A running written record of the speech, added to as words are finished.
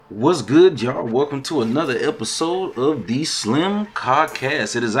What's good, y'all? Welcome to another episode of the Slim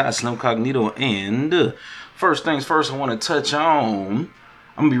Cogcast. It is I, Slim Cognito, and first things first, I want to touch on.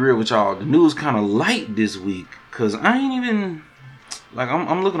 I'm gonna be real with y'all. The news kind of light this week, cause I ain't even like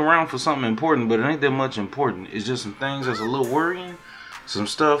I'm looking around for something important, but it ain't that much important. It's just some things that's a little worrying, some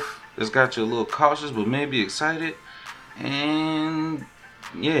stuff that's got you a little cautious, but maybe excited, and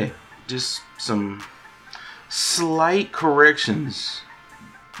yeah, just some slight corrections.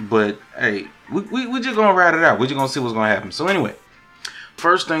 But hey, we just gonna ride it out. We're just gonna see what's gonna happen. So anyway,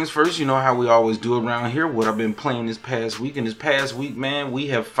 first things first, you know how we always do around here. What I've been playing this past week. And this past week, man, we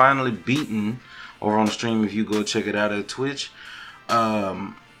have finally beaten over on the stream. If you go check it out at Twitch,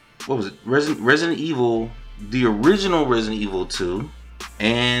 what was it? Resident Evil, the original Resident Evil 2.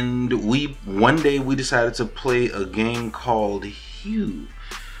 And one day we decided to play a game called Hue.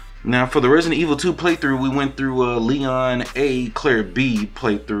 Now, for the Resident Evil 2 playthrough, we went through Leon A, Claire B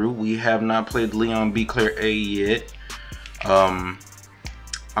playthrough. We have not played Leon B, Claire A yet. I'm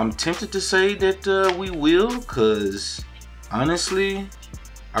tempted to say that we will, because honestly,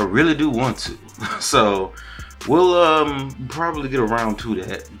 I really do want to. So, we'll probably get around to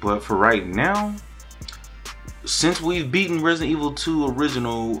that. But for right now, since we've beaten Resident Evil 2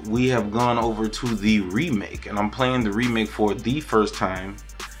 original, we have gone over to the remake. And I'm playing the remake for the first time.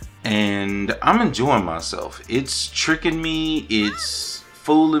 And I'm enjoying myself. It's tricking me, it's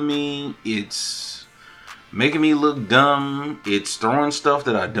fooling me, it's making me look dumb, it's throwing stuff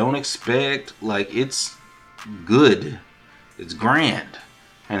that I don't expect. Like, it's good, it's grand,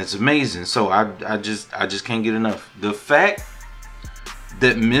 and it's amazing. So I just can't get enough. The fact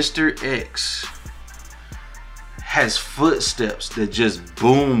that Mr. X has footsteps that just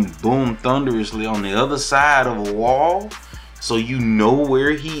boom, boom thunderously on the other side of a wall, so you know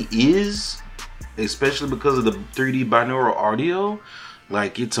where he is, especially because of the 3D binaural audio.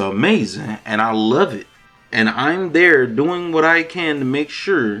 Like, it's amazing, and I love it. And I'm there doing what I can to make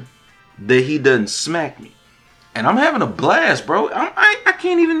sure that he doesn't smack me. And I'm having a blast, bro. I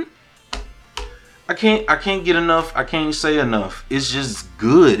can't get enough. I can't say enough. It's just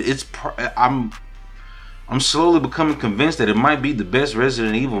good. I'm slowly becoming convinced that it might be the best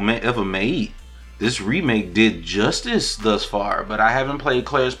Resident Evil ever made. This remake did justice thus far, but I haven't played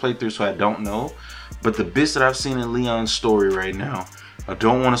Claire's playthrough, so I don't know. But the bits that I've seen in Leon's story right now, I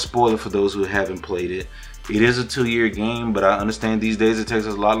don't want to spoil it for those who haven't played it. It is a 2-year game, but I understand these days it takes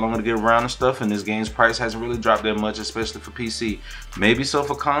us a lot longer to get around and stuff, and this game's price hasn't really dropped that much, especially for PC. Maybe so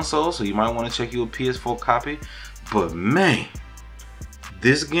for console, so you might want to check you a PS4 copy. But man,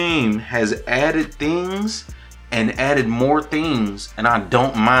 this game has added things and added more things, and I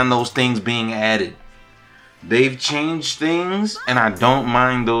don't mind those things being added. They've changed things, and I don't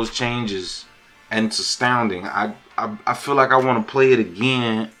mind those changes, and it's astounding. I feel like I want to play it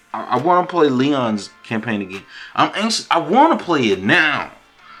again. I want to play Leon's campaign again. I'm anxious. I want to play it now,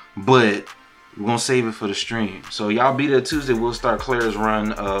 but we're gonna save it for the stream. So y'all be there Tuesday. We'll start Claire's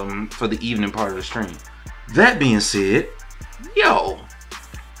run for the evening part of the stream. That being said, yo.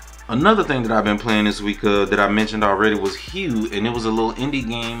 Another thing that I've been playing this week that I mentioned already was Hue, and it was a little indie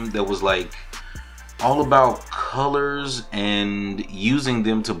game that was like all about colors and using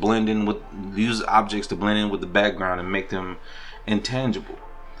them to blend in with, use objects to blend in with the background and make them intangible.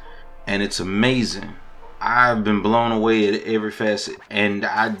 And it's amazing. I've been blown away at every facet, and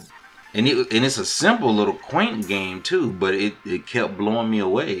it's a simple little quaint game too, but it kept blowing me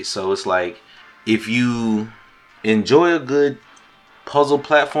away. So it's like, if you enjoy a good puzzle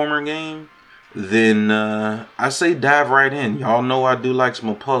platformer game, then I say dive right in. Y'all know I do like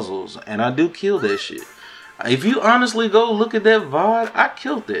some puzzles, and I do kill that shit. If you honestly go look at that VOD, I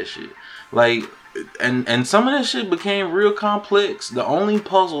killed that shit. Like, and some of that shit became real complex. The only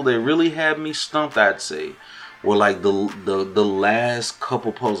puzzle that really had me stumped, I'd say, were like the last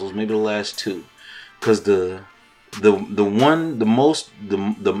couple puzzles, maybe the last two, because the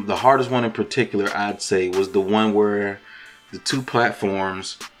hardest one in particular, I'd say, was the one where the two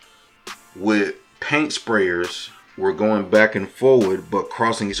platforms with paint sprayers were going back and forward but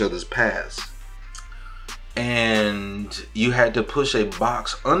crossing each other's paths, and you had to push a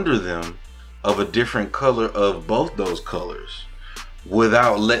box under them of a different color of both those colors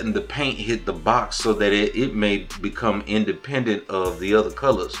without letting the paint hit the box, so that it may become independent of the other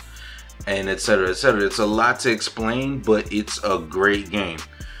colors, and etc, etc. It's a lot to explain, but it's a great game.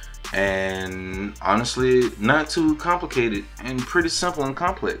 And honestly, not too complicated, and pretty simple and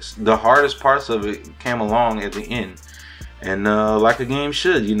complex. The hardest parts of it came along at the end, and like a game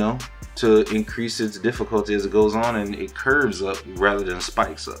should, you know, to increase its difficulty as it goes on, and it curves up rather than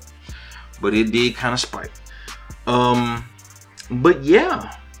spikes up. But it did kind of spike. But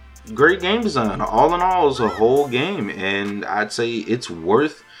yeah, great game design. All in all, it's a whole game, and I'd say it's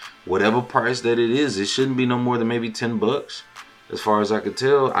worth whatever price that it is. It shouldn't be no more than maybe $10, as far as I could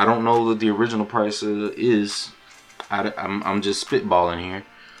tell. I don't know what the original price is. I'm just spitballing here,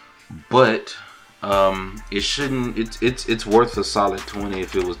 but it shouldn't. It's worth a solid 20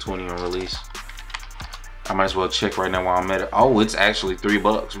 if it was 20 on release. I might as well check right now while I'm at it. Oh, it's actually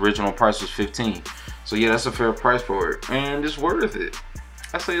 $3. Original price was 15. So yeah, that's a fair price for it, and it's worth it.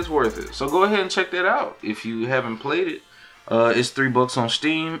 I say it's worth it. So go ahead and check that out if you haven't played it. It's $3 on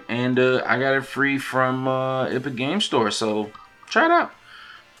Steam, and I got it free from Epic Game Store. So try it out.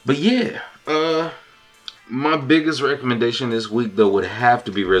 But yeah, my biggest recommendation this week though would have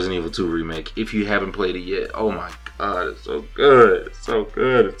to be Resident Evil 2 Remake. If you haven't played it yet, oh my god, it's so good. It's so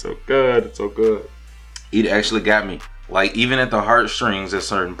good. It's so good. It's so good. It actually got me, like, even at the heartstrings at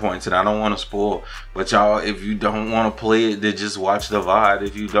certain points, and I don't want to spoil, but y'all, if you don't want to play it, then just watch the VOD.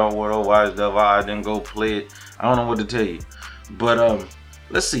 If you don't want to watch the VOD, then go play it. I don't know what to tell you, but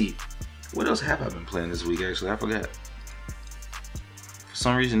let's see, what else have I been playing this week? Actually, I forgot. For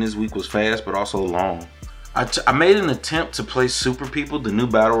some reason, this week was fast, but also long. I made an attempt to play Super People, the new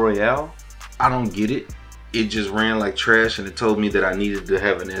Battle Royale. I don't get it. It just ran like trash, and it told me that I needed to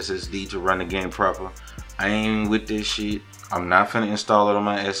have an SSD to run the game proper. I ain't with this shit. I'm not finna install it on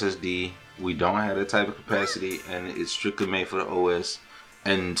my SSD. We don't have that type of capacity, and it's strictly made for the OS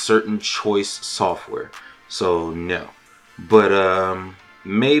and certain choice software. So no. But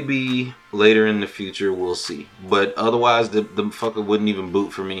maybe later in the future we'll see. But otherwise, the fucker wouldn't even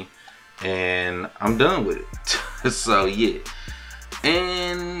boot for me, and I'm done with it. So yeah.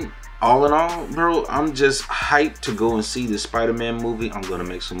 And all in all, bro, I'm just hyped to go and see the Spider-Man movie. I'm gonna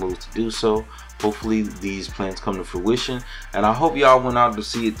make some moves to do so. Hopefully these plans come to fruition, and I hope y'all went out to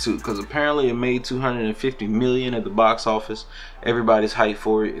see it too, because apparently it made $250 million at the box office. Everybody's hyped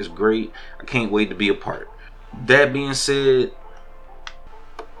for it. It's great. I can't wait to be a part. That being said,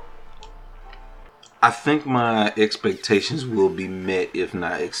 I think my expectations will be met, if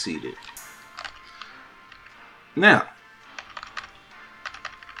not exceeded. Now,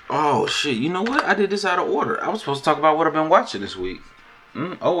 oh shit, you know what? I did this out of order. I was supposed to talk about what I've been watching this week.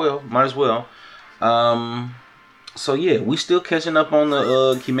 Oh well, might as well. So yeah, we still catching up on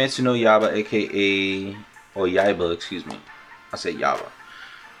the Kimetsu no Yaiba, aka, or Yaiba, excuse me. I say Yaiba.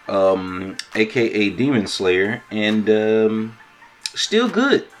 Aka Demon Slayer, and still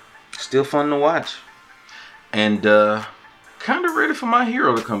good. Still fun to watch. And kind of ready for My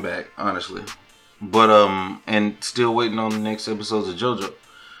Hero to come back, honestly. But and still waiting on the next episodes of JoJo.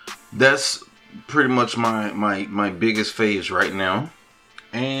 That's pretty much my biggest faves right now.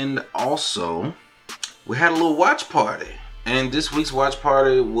 And also, we had a little watch party, and this week's watch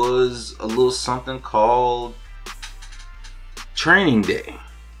party was a little something called Training Day,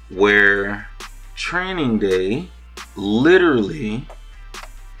 where Training Day literally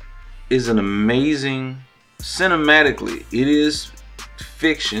is an amazing, cinematically, it is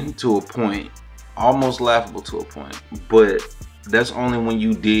fiction to a point, almost laughable to a point, but that's only when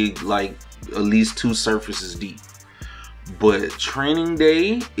you dig like at least 2 surfaces deep. But Training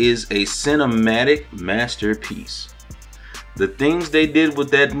Day is a cinematic masterpiece. The things they did with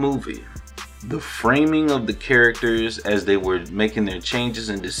that movie, the framing of the characters as they were making their changes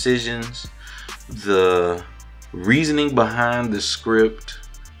and decisions, the reasoning behind the script,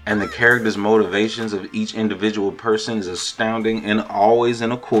 and the characters' motivations of each individual person is astounding. And always,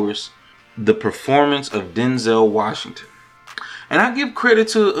 and of course, the performance of Denzel Washington. And I give credit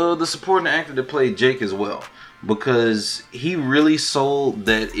to the supporting actor that played Jake as well, because he really sold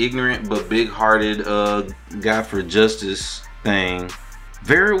that ignorant but big-hearted guy for justice thing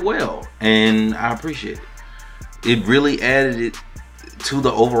very well, and I appreciate it. It really added it to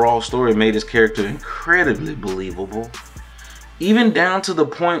the overall story, made his character incredibly believable, even down to the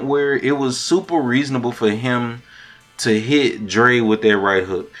point where it was super reasonable for him to hit Dre with that right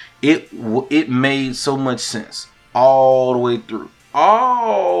hook. It made so much sense all the way through.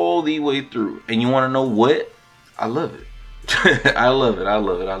 And you want to know what? I love it. I love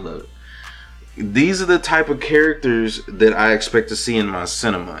it. These are the type of characters that I expect to see in my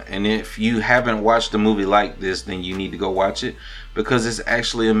cinema. And if you haven't watched a movie like this, then you need to go watch it, because it's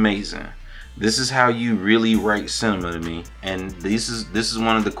actually amazing. This is how you really write cinema to me. And this is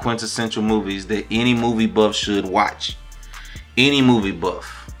one of the quintessential movies that any movie buff should watch. Any movie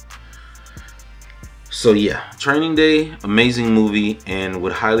buff. So yeah, Training Day, amazing movie, and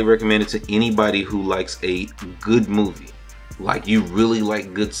would highly recommend it to anybody who likes a good movie. Like, you really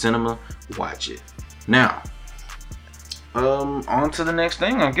like good cinema, watch it. Now, on to the next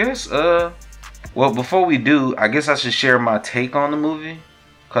thing, I guess. Well, before we do, I guess I should share my take on the movie.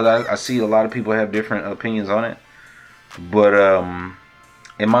 because I see a lot of people have different opinions on it. But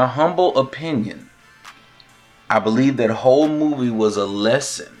in my humble opinion, I believe that whole movie was a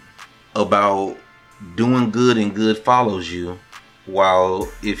lesson about doing good and good follows you,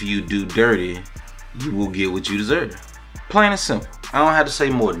 while if you do dirty, you will get what you deserve. Plain and simple. I don't have to say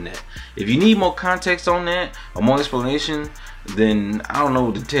more than that. If you need more context on that or more explanation, then I don't know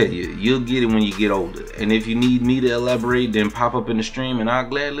what to tell you. You'll get it when you get older. And if you need me to elaborate, then pop up in the stream and I'll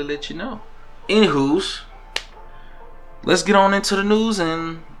gladly let you know. Anywho's, let's get on into the news,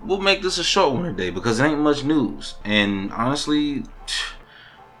 and we'll make this a short one today because there ain't much news. And honestly,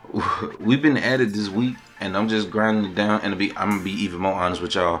 we've been at it this week, and I'm just grinding it down. And I'm gonna be even more honest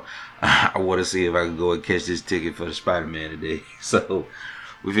with y'all. I want to see if I can go and catch this ticket for the Spider-Man today. So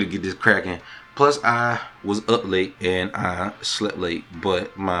we're gonna get this cracking. Plus, I was up late and I slept late,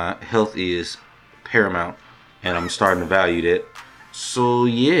 but my health is paramount, and I'm starting to value that. So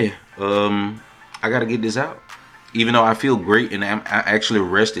yeah, I gotta get this out. Even though I feel great and I actually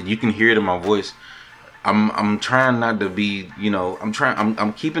rested, you can hear it in my voice. I'm trying not to be,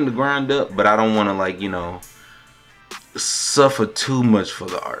 I'm keeping the grind up, but I don't want to, like, suffer too much for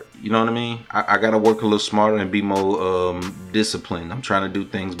the art. You know what I mean? I gotta work a little smarter and be more disciplined. I'm trying to do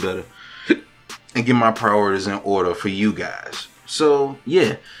things better and get my priorities in order for you guys. So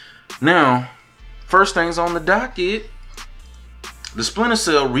yeah, now first things on the docket. The Splinter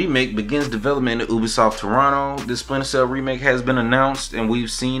Cell remake begins development at Ubisoft Toronto. The Splinter Cell remake has been announced, and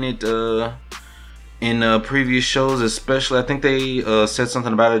we've seen it in previous shows, especially. I think they said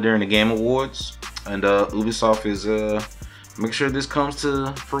something about it during the Game Awards, and Ubisoft is making sure this comes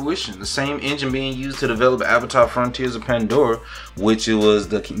to fruition. The same engine being used to develop Avatar: Frontiers of Pandora, which it was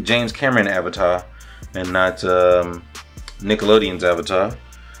the James Cameron Avatar and not Nickelodeon's Avatar,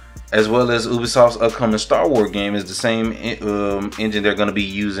 as well as Ubisoft's upcoming Star Wars game, is the same engine they're going to be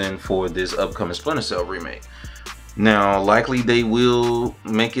using for this upcoming Splinter Cell remake. Now, likely they will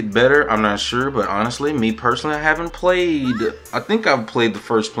make it better. I'm not sure, but honestly, me personally, I haven't played. I think I've played the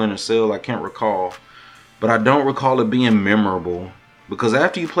first Splinter Cell. I can't recall, but I don't recall it being memorable, because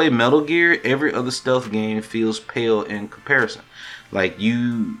after you play Metal Gear, every other stealth game feels pale in comparison. Like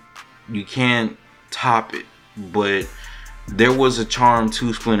you can't top it. But there was a charm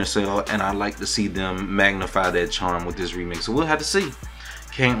to Splinter Cell, and I'd like to see them magnify that charm with this remake. So we'll have to see.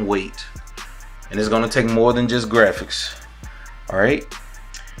 Can't wait. And it's going to take more than just graphics. Alright.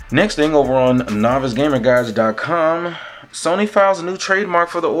 Next thing, over on novicegamerguides.com, Sony files a new trademark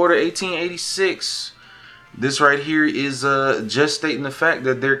for the Order 1886. This right here is just stating the fact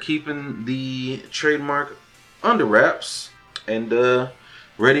that they're keeping the trademark under wraps. And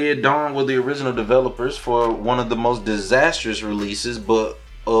Ready at Dawn were the original developers for one of the most disastrous releases, but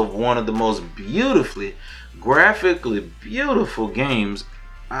of one of the most graphically beautiful games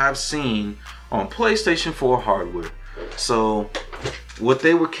I've seen on PlayStation 4 hardware. So what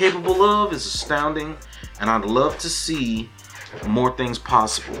they were capable of is astounding, and I'd love to see more things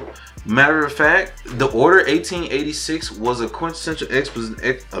possible. Matter of fact, the Order 1886 was a quintessential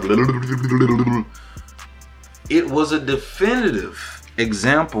it was a definitive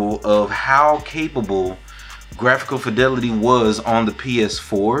example of how capable graphical fidelity was on the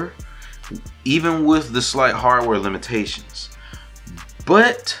PS4, even with the slight hardware limitations.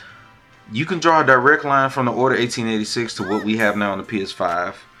 But you can draw a direct line from the Order 1886 to what we have now on the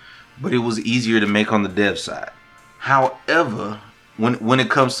PS5, but it was easier to make on the dev side. However, when it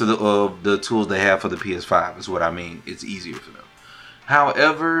comes to the tools they have for the PS5, is what I mean. It's easier for them.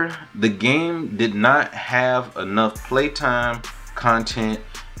 However, the game did not have enough playtime, content,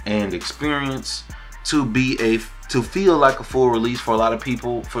 and experience to feel like a full release for a lot of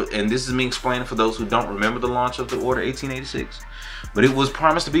people. And this is me explaining for those who don't remember the launch of the Order 1886. But it was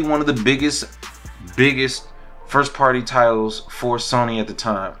promised to be one of the biggest first-party titles for Sony at the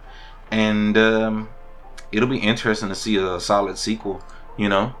time, and it'll be interesting to see a solid sequel. You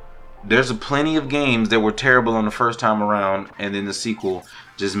know, there's plenty of games that were terrible on the first time around, and then the sequel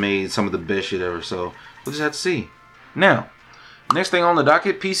just made some of the best shit ever. So we'll just have to see. Now, next thing on the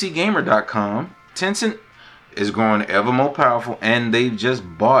docket, PCGamer.com. Tencent is growing ever more powerful, and they've just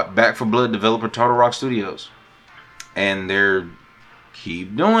bought Back 4 Blood developer Turtle Rock Studios, and they're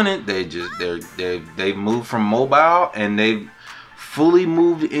keep doing it. They've moved from mobile, and they've fully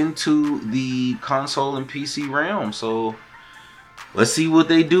moved into the console and PC realm. So let's see what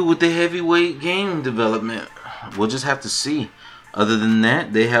they do with the heavyweight game development. We'll just have to see. Other than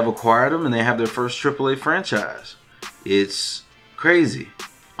that, they have acquired them, and they have their first AAA franchise. It's crazy,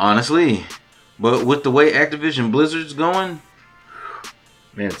 honestly. But with the way Activision Blizzard's going,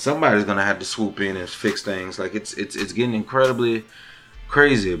 man, somebody's gonna have to swoop in and fix things. Like it's getting incredibly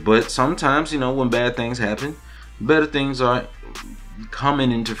crazy. But sometimes, when bad things happen, better things are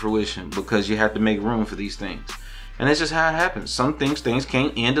coming into fruition because you have to make room for these things. And that's just how it happens. Some things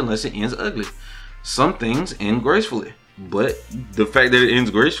can't end unless it ends ugly. Some things end gracefully. But the fact that it ends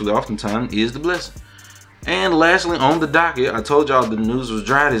gracefully oftentimes is the blessing. And lastly, on the docket, I told y'all the news was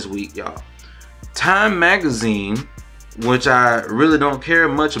dry this week, y'all. Time magazine, which I really don't care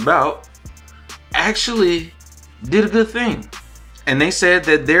much about, actually did a good thing. And they said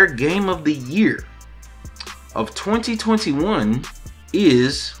that their game of the year of 2021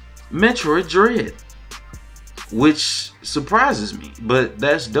 is Metroid Dread, which surprises me, but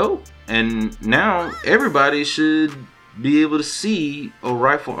that's dope. And now everybody should be able to see a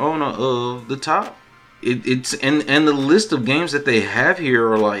rightful owner of the top. It's and the list of games that they have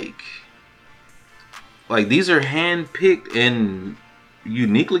here are like these are hand-picked and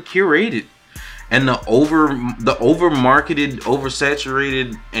uniquely curated. And the over-marketed,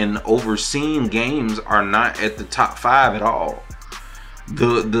 oversaturated, and overseen games are not at the top 5 at all.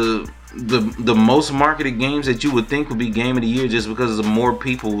 The most marketed games that you would think would be game of the year just because of more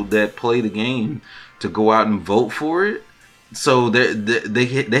people that play the game to go out and vote for it. So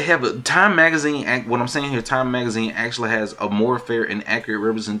they have a Time Magazine. What I'm saying here, Time Magazine actually has a more fair and accurate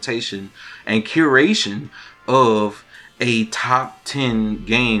representation and curation of a top 10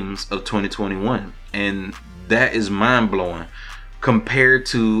 games of 2021, and that is mind-blowing compared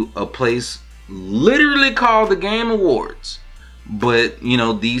to a place literally called the Game Awards. But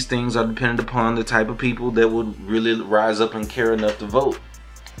these things are dependent upon the type of people that would really rise up and care enough to vote,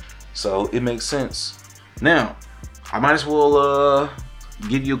 so it makes sense. Now I might as well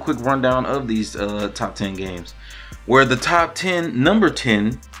give you a quick rundown of these top 10 games, where the top 10, number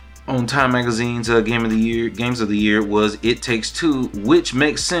 10 on Time Magazine's games of the year was It Takes Two, which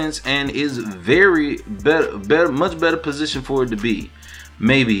makes sense and is much better position for it to be.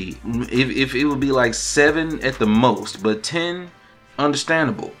 Maybe if it would be like 7 at the most, but 10,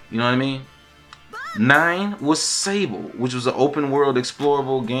 understandable. You know what I mean? 9 was Sable, which was an open world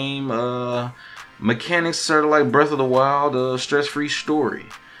explorable game. Mechanics sort of like Breath of the Wild, stress-free story.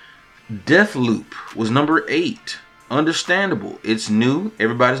 Deathloop was number 8. Understandable. It's new.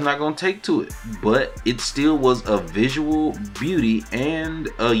 Everybody's not going to take to it. But it still was a visual beauty and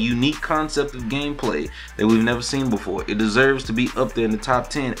a unique concept of gameplay that we've never seen before. It deserves to be up there in the top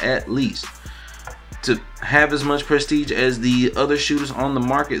 10 at least. To have as much prestige as the other shooters on the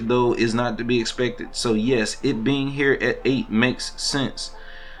market, though, is not to be expected. So yes, it being here at 8 makes sense.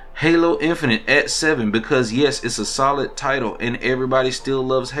 Halo Infinite at 7, because yes, it's a solid title and everybody still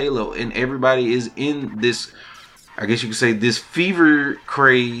loves Halo and everybody is in this, I guess you could say, this fever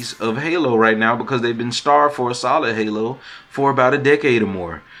craze of Halo right now because they've been starved for a solid Halo for about a decade or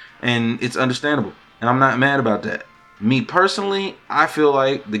more, and it's understandable, and I'm not mad about that. Me personally, I feel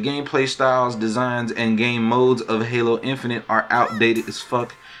like the gameplay styles, designs, and game modes of Halo Infinite are outdated as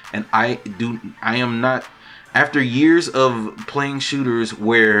fuck, and I am not. After years of playing shooters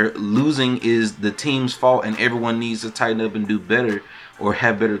where losing is the team's fault and everyone needs to tighten up and do better or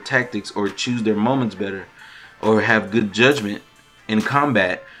have better tactics or choose their moments better or have good judgment in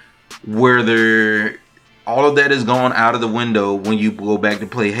combat, where all of that is gone out of the window when you go back to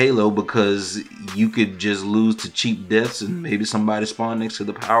play Halo, because you could just lose to cheap deaths and maybe somebody spawn next to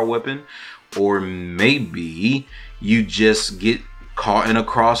the power weapon, or maybe you just get caught in a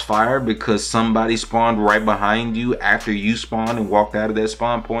crossfire because somebody spawned right behind you after you spawned and walked out of that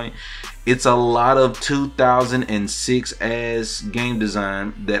spawn point. It's a lot of 2006 ass game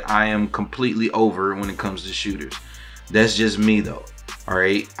design that I am completely over when it comes to shooters. That's just me though.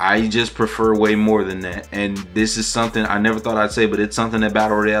 Alright, I just prefer way more than that, and this is something I never thought I'd say, but it's something that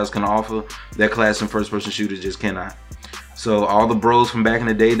Battle Royales can offer that class and first person shooters just cannot. So all the bros from back in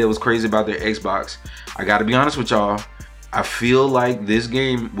the day that was crazy about their Xbox, I gotta be honest with y'all, I feel like this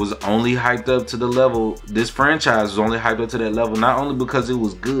game was only hyped up to the level, this franchise was only hyped up to that level, not only because it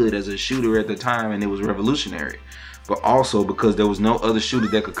was good as a shooter at the time and it was revolutionary, but also because there was no other shooter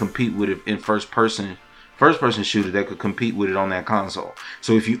that could compete with it in first person shooter that could compete with it on that console.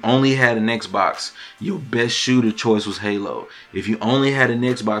 So if you only had an Xbox, your best shooter choice was Halo. If you only had an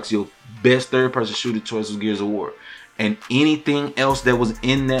Xbox, your best third person shooter choice was Gears of War. And anything else that was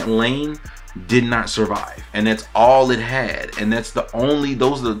in that lane did not survive, and that's all it had, and those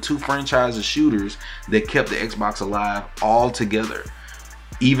are the two franchise shooters that kept the Xbox alive all together.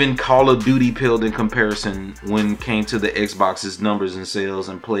 Even Call of Duty paled in comparison when it came to the Xbox's numbers and sales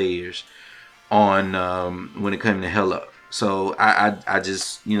and players on when it came to Halo. So I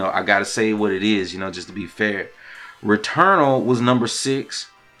just, I gotta say what it is, just to be fair. Returnal was number 6.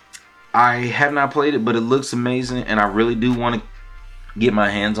 I have not played it, but it looks amazing, and I really do want to get my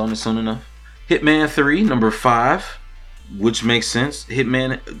hands on it soon enough. Hitman 3, number 5, which makes sense.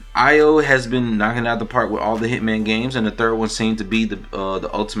 Hitman IO has been knocking out the park with all the Hitman games, and the third one seemed to be the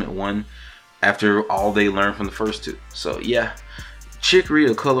ultimate one after all they learned from the first two. So yeah. Chicory,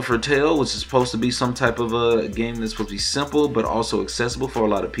 A Colorful Tale, which is supposed to be some type of a game that's supposed to be simple but also accessible for a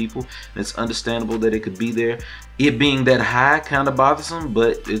lot of people. And it's understandable that it could be there. It being that high kind of bothersome,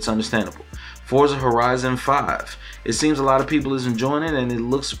 but it's understandable. Forza Horizon 5. It seems a lot of people is enjoying it, and it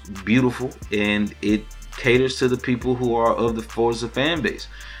looks beautiful, and it caters to the people who are of the Forza fan base.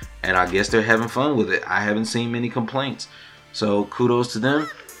 And I guess they're having fun with it. I haven't seen many complaints. So kudos to them.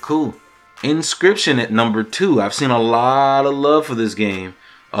 Cool. Inscription at number 2. I've seen a lot of love for this game.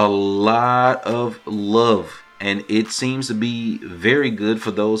 A lot of love. And it seems to be very good for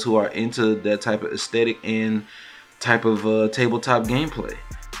those who are into that type of aesthetic and type of tabletop gameplay.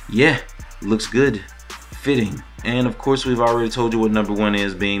 Yeah, looks good. Fitting. And of course, we've already told you what number 1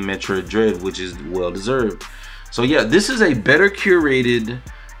 is, being Metroid Dread, which is well deserved. So yeah, this is a better curated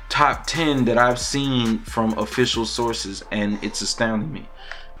top 10 that I've seen from official sources, and it's astounding me.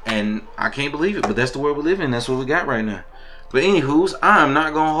 And I can't believe it, but that's the world we live in. That's what we got right now. But anywho's, I'm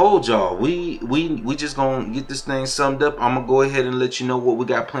not gonna hold y'all. We just gonna get this thing summed up. I'm gonna go ahead and let you know what we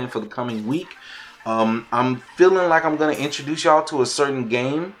got planned for the coming week. I'm feeling like I'm gonna introduce y'all to a certain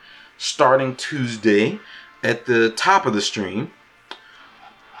game starting Tuesday at the top of the stream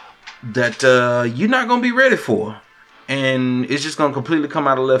that you're not gonna be ready for, and it's just gonna completely come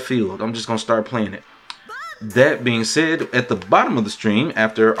out of left field. I'm just gonna start playing it. That being said, at the bottom of the stream,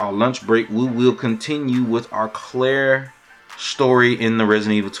 after our lunch break, we will continue with our Claire story in the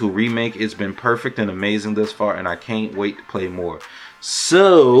Resident Evil 2 remake. It's been perfect and amazing thus far, and I can't wait to play more.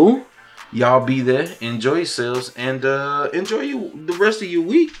 So, y'all be there, enjoy yourselves, and enjoy the rest of your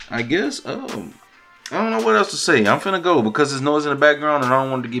week, I guess. I don't know what else to say. I'm finna go because there's noise in the background and I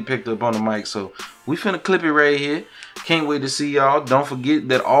don't want it to get picked up on the mic. So we finna clip it right here. Can't wait to see y'all. Don't forget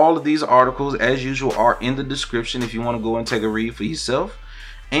that all of these articles, as usual, are in the description if you want to go and take a read for yourself.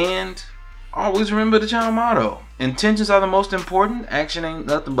 And always remember the channel motto. Intentions are the most important. Action ain't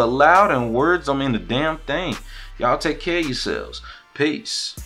nothing but loud, and words don't mean the damn thing. Y'all take care of yourselves. Peace.